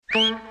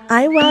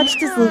I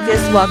watched as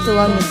Lucas walked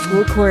along the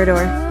school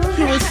corridor.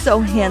 He was so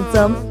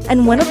handsome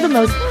and one of the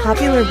most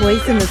popular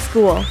boys in the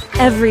school.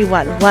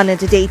 Everyone wanted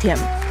to date him,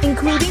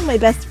 including my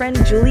best friend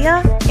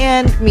Julia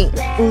and me.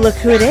 "Look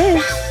who it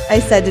is," I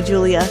said to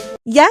Julia.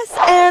 "Yes,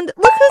 and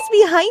look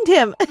who's behind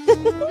him,"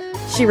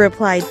 she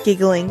replied,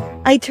 giggling.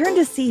 I turned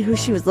to see who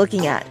she was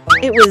looking at.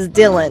 It was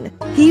Dylan.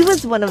 He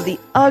was one of the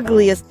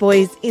ugliest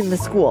boys in the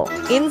school,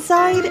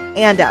 inside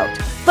and out.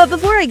 But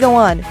before I go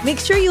on, make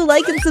sure you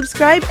like and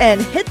subscribe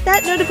and hit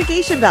that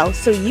notification bell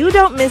so you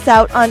don't miss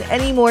out on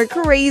any more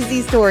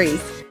crazy stories.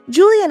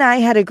 Julia and I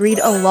had agreed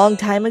a long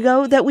time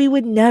ago that we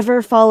would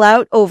never fall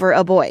out over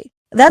a boy.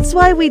 That's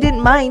why we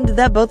didn't mind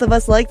that both of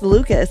us liked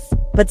Lucas.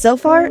 But so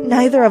far,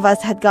 neither of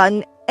us had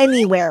gotten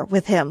anywhere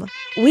with him.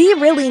 "We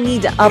really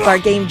need to up our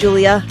game,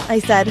 Julia," I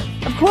said.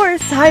 "Of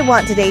course, I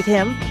want to date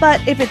him, but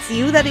if it's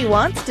you that he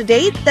wants to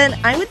date, then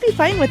I would be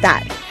fine with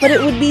that. But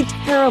it would be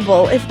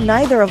terrible if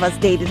neither of us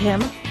dated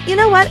him." "You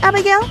know what,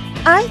 Abigail?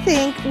 I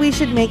think we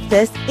should make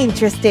this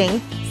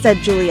interesting,"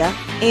 said Julia.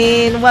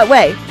 "In what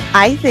way?"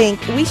 "I think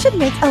we should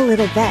make a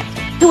little bet.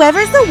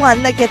 Whoever's the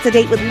one that gets a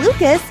date with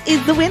Lucas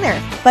is the winner,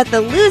 but the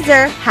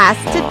loser has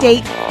to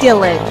date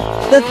Dylan."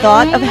 The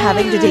thought of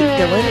having to date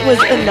Dylan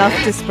was enough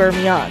to spur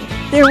me on.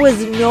 There was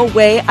no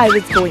way I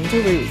was going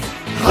to lose.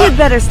 "You'd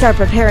better start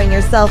preparing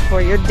yourself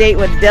for your date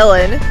with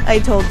Dylan," I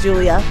told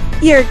Julia.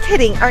 "You're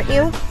kidding, aren't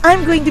you?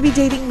 I'm going to be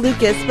dating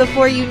Lucas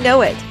before you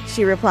know it,"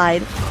 she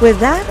replied. With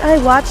that, I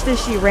watched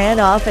as she ran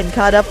off and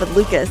caught up with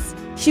Lucas.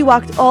 She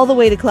walked all the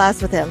way to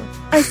class with him.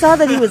 I saw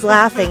that he was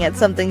laughing at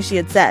something she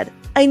had said.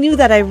 I knew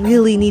that I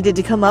really needed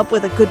to come up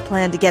with a good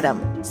plan to get him.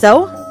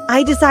 So,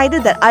 I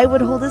decided that I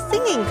would hold a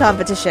singing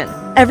competition.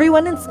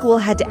 Everyone in school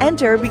had to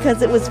enter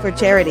because it was for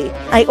charity.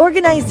 I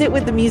organized it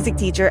with the music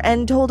teacher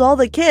and told all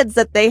the kids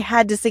that they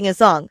had to sing a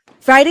song.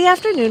 Friday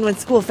afternoon when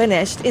school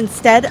finished,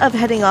 instead of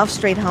heading off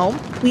straight home,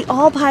 we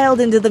all piled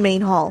into the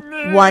main hall.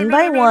 One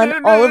by one,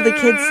 all of the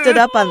kids stood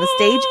up on the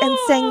stage and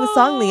sang the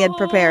song they had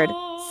prepared.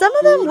 Some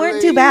of them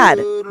weren't too bad,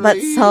 but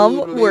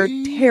some were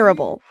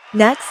terrible.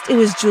 Next, it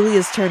was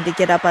Julia's turn to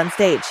get up on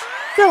stage.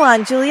 "Go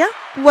on, Julia.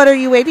 What are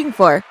you waiting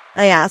for?"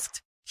 I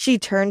asked. She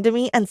turned to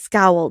me and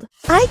scowled.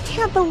 "I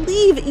can't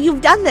believe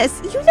you've done this.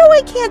 You know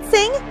I can't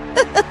sing."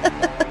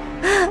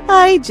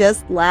 I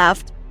just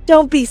laughed.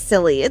 "Don't be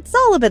silly. It's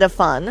all a bit of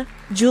fun."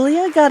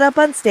 Julia got up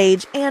on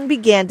stage and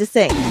began to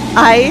sing.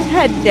 I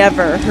had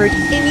never heard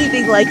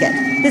anything like it.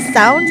 The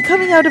sound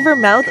coming out of her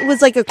mouth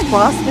was like a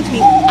cross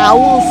between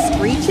owls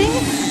screeching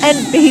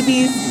and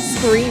babies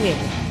screaming.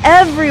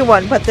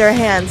 Everyone put their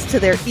hands to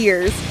their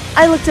ears.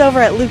 I looked over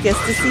at Lucas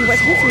to see what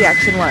his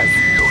reaction was.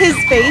 His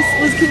face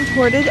was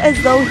contorted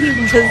as though he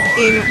was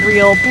in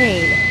real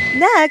pain.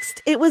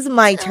 Next, it was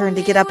my turn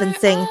to get up and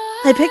sing.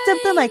 I picked up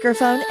the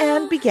microphone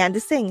and began to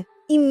sing.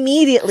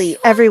 Immediately,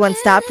 everyone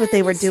stopped what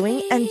they were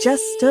doing and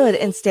just stood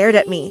and stared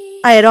at me.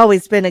 I had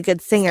always been a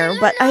good singer,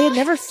 but I had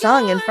never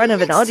sung in front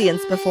of an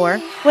audience before.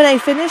 When I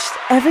finished,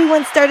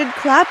 everyone started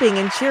clapping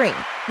and cheering.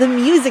 The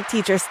music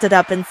teacher stood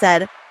up and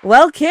said,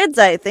 "Well, kids,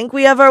 I think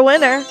we have our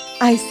winner."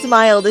 I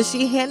smiled as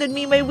she handed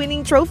me my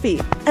winning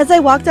trophy. As I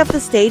walked off the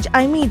stage,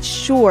 I made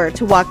sure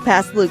to walk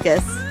past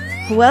Lucas.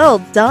 "Well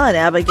done,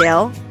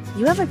 Abigail.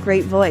 You have a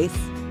great voice."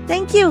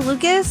 "Thank you,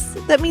 Lucas.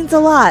 That means a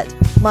lot."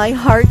 My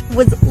heart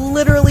was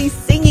literally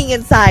singing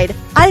inside.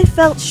 I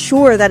felt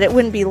sure that it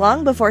wouldn't be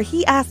long before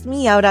he asked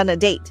me out on a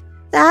date.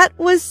 "That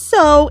was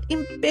so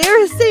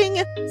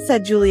embarrassing,"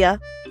 said Julia.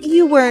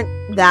 "You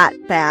weren't that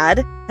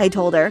bad," I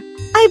told her.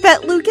 "I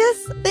bet Lucas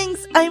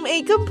thinks I'm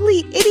a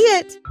complete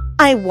idiot."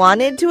 I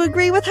wanted to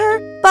agree with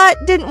her,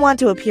 but didn't want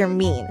to appear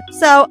mean.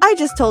 So I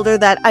just told her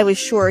that I was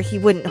sure he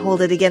wouldn't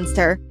hold it against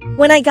her.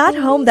 When I got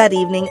home that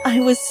evening, I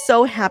was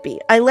so happy.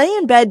 I lay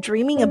in bed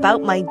dreaming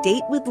about my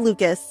date with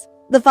Lucas.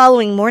 The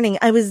following morning,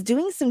 I was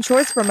doing some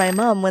chores for my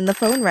mom when the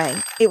phone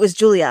rang. It was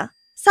Julia.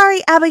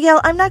 "Sorry, Abigail,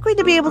 I'm not going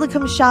to be able to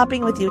come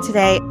shopping with you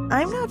today.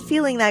 I'm not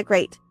feeling that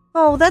great."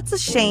 "Oh, that's a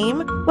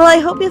shame. Well, I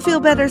hope you feel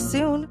better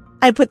soon."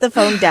 I put the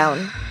phone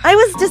down. I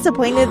was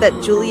disappointed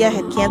that Julia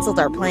had canceled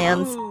our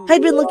plans.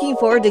 I'd been looking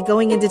forward to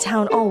going into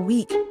town all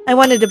week. I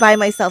wanted to buy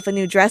myself a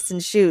new dress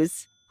and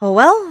shoes. Oh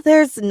well,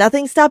 there's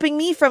nothing stopping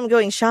me from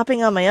going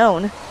shopping on my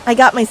own. I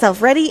got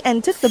myself ready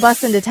and took the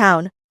bus into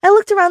town. I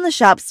looked around the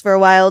shops for a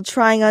while,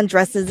 trying on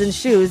dresses and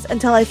shoes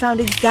until I found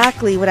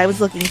exactly what I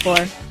was looking for.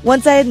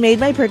 Once I had made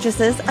my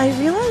purchases, I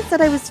realized that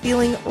I was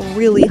feeling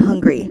really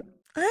hungry.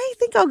 I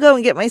think I'll go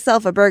and get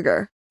myself a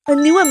burger. A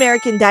new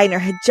American diner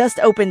had just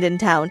opened in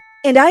town,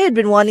 and I had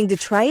been wanting to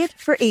try it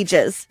for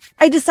ages.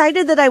 I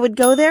decided that I would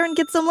go there and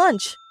get some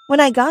lunch. When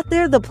I got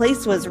there, the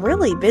place was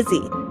really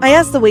busy. I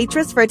asked the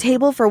waitress for a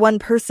table for one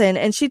person,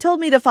 and she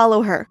told me to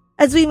follow her.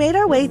 As we made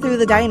our way through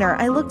the diner,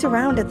 I looked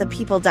around at the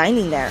people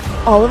dining there.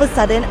 All of a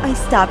sudden, I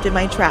stopped in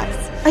my tracks.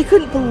 I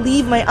couldn't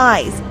believe my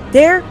eyes.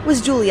 There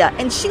was Julia,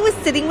 and she was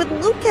sitting with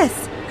Lucas.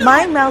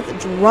 My mouth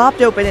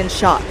dropped open in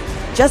shock.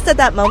 Just at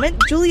that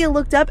moment, Julia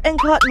looked up and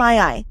caught my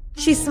eye.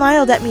 She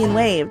smiled at me and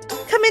waved.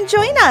 "Come and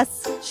join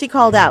us," she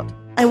called out.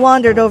 I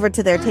wandered over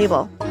to their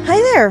table. "Hi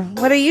there,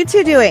 what are you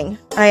two doing?"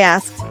 I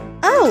asked.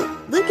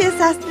 Oh, Lucas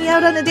asked me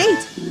out on a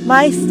date.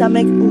 My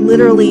stomach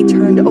literally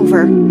turned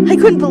over. I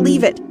couldn't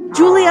believe it.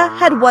 Julia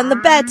had won the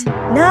bet.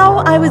 Now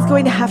I was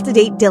going to have to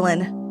date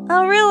Dylan.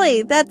 Oh,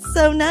 really? That's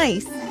so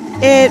nice.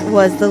 It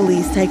was the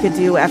least I could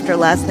do after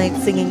last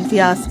night's singing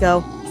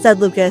fiasco, said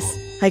Lucas.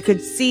 I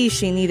could see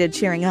she needed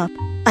cheering up.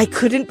 I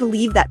couldn't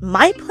believe that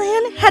my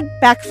plan had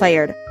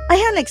backfired. I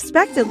hadn't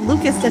expected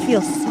Lucas to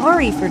feel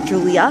sorry for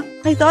Julia.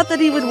 I thought that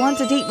he would want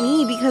to date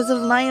me because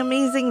of my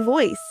amazing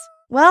voice.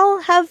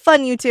 Well, have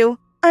fun, you two.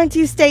 Aren't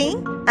you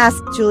staying?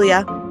 Asked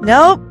Julia.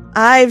 Nope,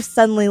 I've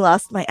suddenly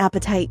lost my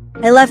appetite.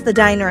 I left the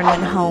diner and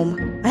went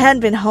home. I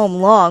hadn't been home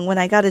long when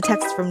I got a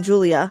text from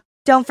Julia.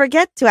 Don't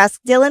forget to ask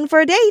Dylan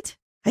for a date.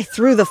 I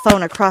threw the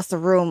phone across the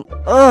room.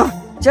 Ugh,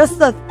 just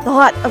the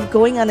thought of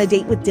going on a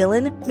date with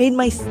Dylan made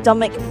my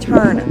stomach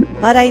turn.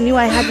 But I knew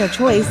I had no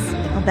choice.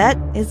 A bet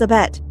is a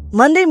bet.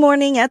 Monday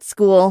morning at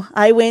school,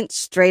 I went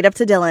straight up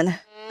to Dylan.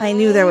 I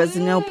knew there was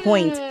no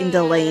point in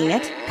delaying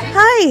it.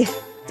 Hi,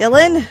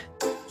 Dylan.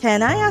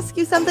 Can I ask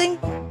you something?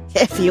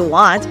 If you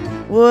want.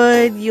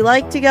 Would you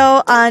like to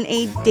go on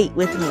a date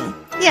with me?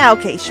 Yeah,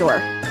 okay, sure.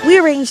 We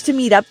arranged to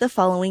meet up the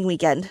following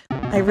weekend.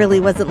 I really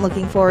wasn't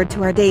looking forward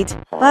to our date,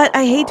 but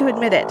I hate to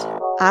admit it.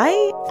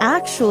 I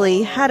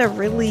actually had a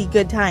really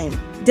good time.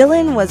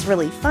 Dylan was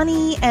really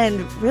funny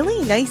and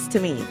really nice to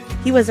me.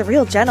 He was a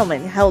real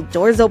gentleman, held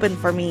doors open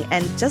for me,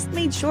 and just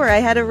made sure I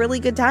had a really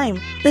good time.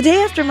 The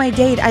day after my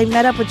date, I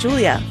met up with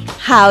Julia.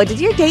 How did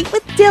your date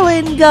with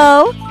Dylan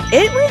go?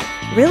 It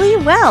went really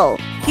well.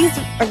 He's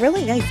a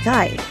really nice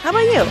guy. How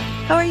about you?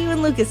 How are you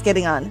and Lucas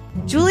getting on?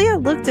 Julia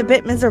looked a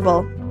bit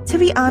miserable. To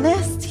be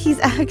honest, he's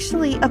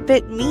actually a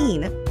bit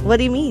mean. What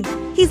do you mean?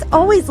 He's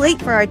always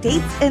late for our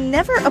dates and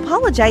never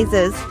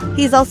apologizes.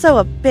 He's also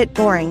a bit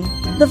boring.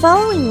 The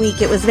following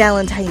week, it was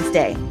Valentine's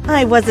Day.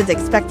 I wasn't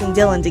expecting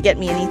Dylan to get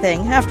me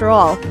anything. After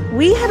all,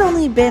 we had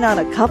only been on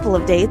a couple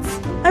of dates.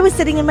 I was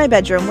sitting in my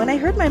bedroom when I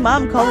heard my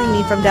mom calling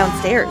me from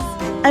downstairs.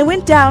 I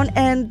went down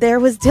and there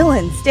was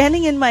Dylan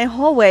standing in my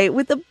hallway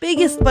with the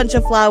biggest bunch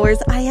of flowers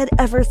I had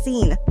ever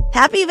seen.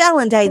 Happy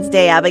Valentine's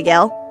Day,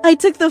 Abigail. I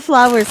took the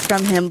flowers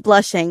from him,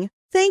 blushing.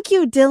 Thank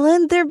you,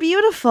 Dylan. They're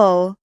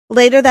beautiful.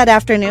 Later that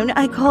afternoon,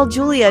 I called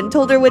Julia and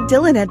told her what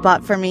Dylan had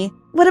bought for me.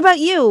 What about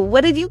you?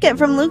 What did you get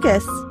from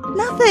Lucas?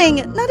 Nothing.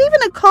 Not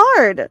even a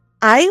card.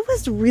 I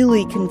was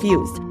really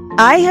confused.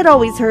 I had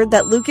always heard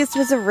that Lucas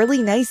was a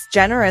really nice,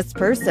 generous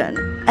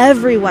person.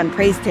 Everyone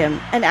praised him,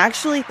 and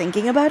actually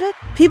thinking about it,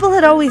 people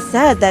had always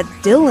said that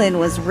Dylan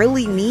was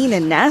really mean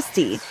and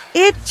nasty.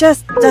 It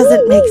just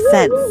doesn't make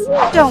sense.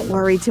 Don't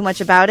worry too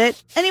much about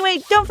it. Anyway,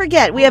 don't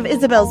forget, we have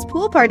Isabel's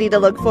pool party to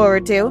look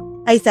forward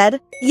to, I said.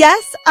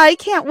 Yes, I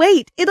can't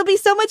wait. It'll be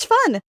so much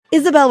fun.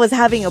 Isabel was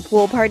having a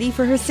pool party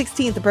for her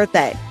 16th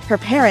birthday. Her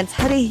parents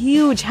had a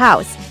huge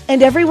house,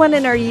 and everyone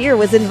in our year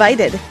was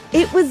invited.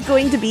 It was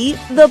going to be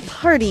the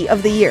party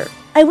of the year.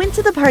 I went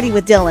to the party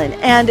with Dylan,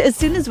 and as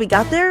soon as we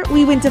got there,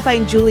 we went to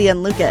find Julia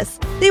and Lucas.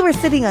 They were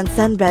sitting on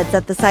sunbeds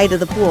at the side of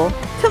the pool.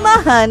 Come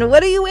on,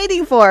 what are you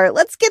waiting for?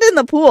 Let's get in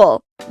the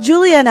pool.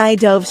 Julia and I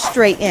dove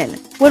straight in.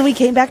 When we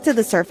came back to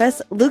the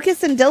surface,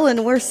 Lucas and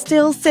Dylan were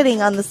still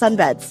sitting on the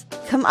sunbeds.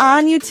 Come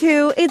on, you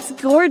two, it's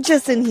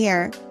gorgeous in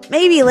here.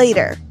 Maybe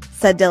later,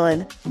 said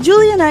Dylan.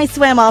 Julia and I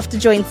swam off to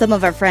join some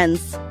of our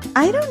friends.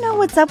 I don't know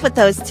what's up with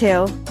those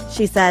two,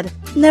 she said.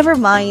 Never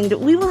mind,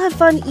 we will have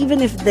fun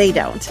even if they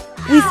don't.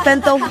 We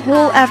spent the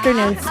whole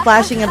afternoon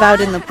splashing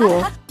about in the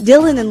pool.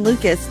 Dylan and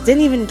Lucas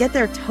didn't even get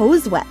their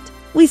toes wet.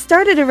 We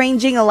started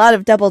arranging a lot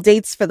of double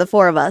dates for the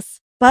four of us.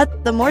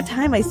 But the more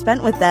time I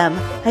spent with them,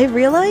 I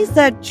realized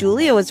that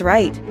Julia was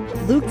right.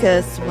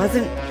 Lucas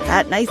wasn't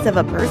that nice of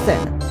a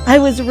person. I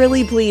was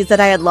really pleased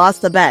that I had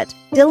lost the bet.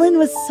 Dylan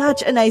was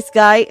such a nice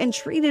guy and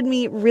treated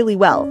me really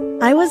well.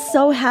 I was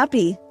so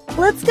happy.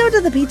 Let's go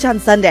to the beach on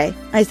Sunday,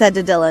 I said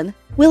to Dylan.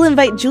 We'll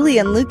invite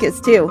Julia and Lucas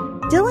too.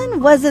 Dylan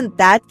wasn't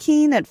that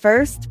keen at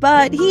first,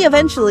 but he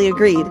eventually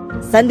agreed.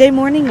 Sunday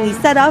morning, we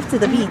set off to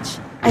the beach.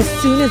 As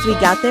soon as we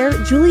got there,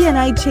 Julia and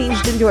I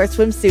changed into our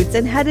swimsuits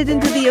and headed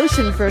into the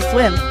ocean for a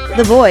swim.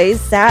 The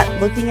boys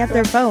sat looking at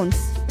their phones.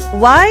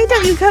 Why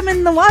don't you come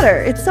in the water?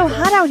 It's so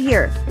hot out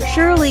here.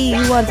 Surely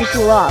you want to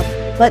cool off.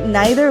 But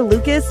neither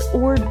Lucas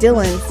or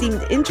Dylan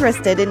seemed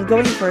interested in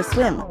going for a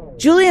swim.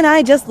 Julia and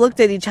I just looked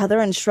at each other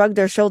and shrugged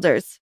our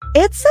shoulders.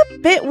 It's a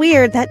bit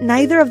weird that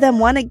neither of them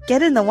want to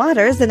get in the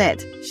water, isn't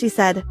it? She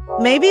said.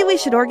 Maybe we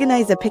should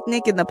organize a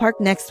picnic in the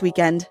park next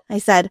weekend, I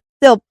said.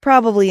 They'll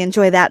probably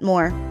enjoy that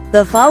more.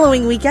 The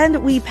following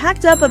weekend, we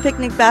packed up a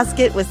picnic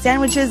basket with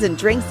sandwiches and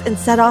drinks and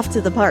set off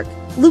to the park.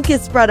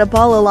 Lucas brought a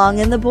ball along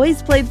and the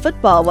boys played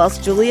football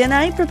whilst Julia and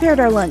I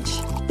prepared our lunch.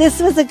 This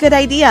was a good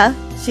idea,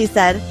 she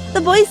said. The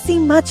boys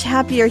seem much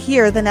happier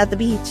here than at the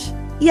beach.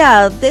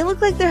 Yeah, they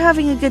look like they're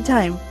having a good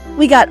time.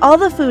 We got all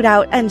the food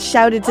out and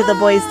shouted to the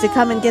boys to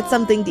come and get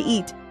something to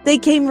eat. They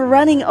came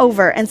running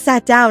over and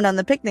sat down on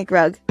the picnic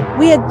rug.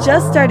 We had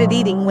just started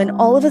eating when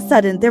all of a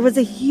sudden there was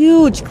a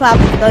huge clap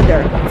of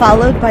thunder,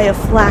 followed by a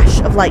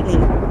flash of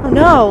lightning. "Oh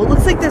no,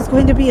 looks like there's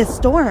going to be a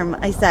storm,"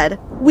 I said.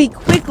 We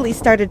quickly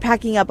started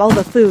packing up all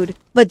the food,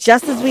 but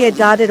just as we had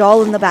got it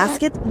all in the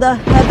basket, the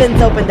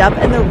heavens opened up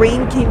and the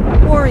rain came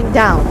pouring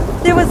down.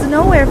 There was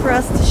nowhere for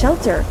us to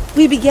shelter.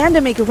 We began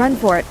to make a run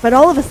for it, but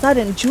all of a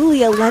sudden,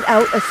 Julia let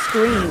out a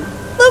scream.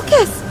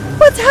 "Lucas,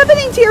 what's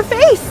happening to your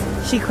face?"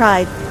 she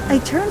cried. I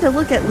turned to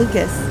look at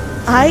Lucas.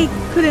 I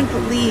couldn't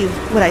believe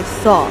what I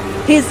saw.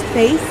 His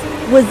face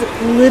was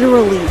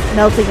literally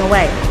melting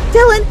away.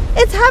 "Dylan,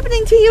 it's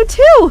happening to you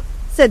too,"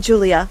 said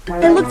Julia.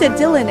 I looked at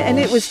Dylan and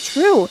it was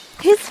true.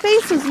 His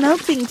face was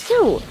melting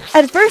too.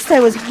 At first I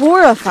was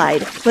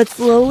horrified, but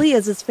slowly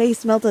as his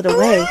face melted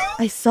away,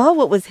 I saw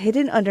what was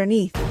hidden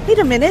underneath. "Wait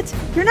a minute,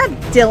 you're not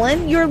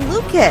Dylan, you're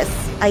Lucas,"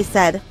 I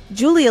said.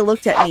 Julia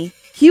looked at me.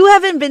 "You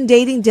haven't been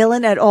dating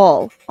Dylan at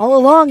all. All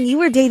along you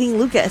were dating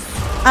Lucas."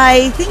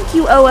 "I think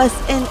you owe us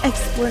an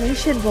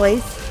explanation,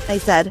 boys," I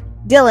said.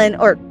 Dylan,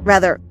 or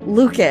rather,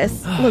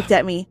 Lucas, looked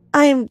at me.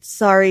 "I'm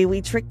sorry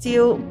we tricked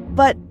you,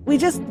 but we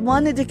just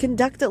wanted to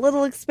conduct a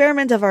little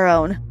experiment of our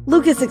own."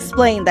 Lucas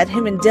explained that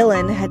him and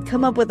Dylan had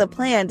come up with a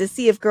plan to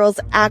see if girls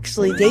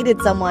actually dated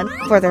someone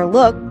for their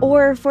look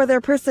or for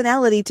their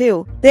personality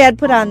too. They had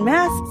put on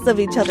masks of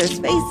each other's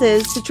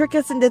faces to trick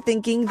us into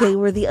thinking they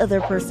were the other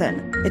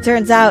person. "It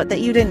turns out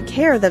that you didn't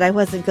care that I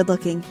wasn't good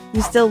looking.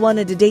 You still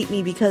wanted to date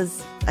me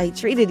because I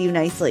treated you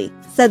nicely,"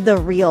 said the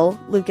real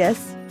Lucas.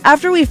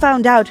 After we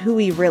found out who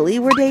we really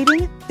were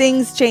dating,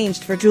 things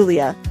changed for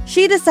Julia.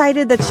 She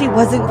decided that she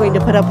wasn't going to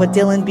put up with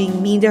Dylan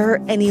being mean to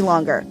her any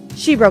longer.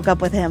 She broke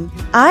up with him.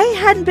 I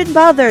hadn't been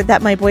bothered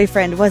that my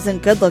boyfriend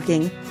wasn't good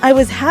looking. I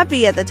was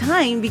happy at the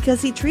time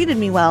because he treated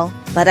me well.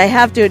 But I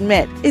have to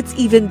admit, it's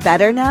even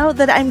better now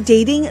that I'm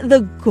dating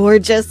the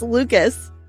gorgeous Lucas.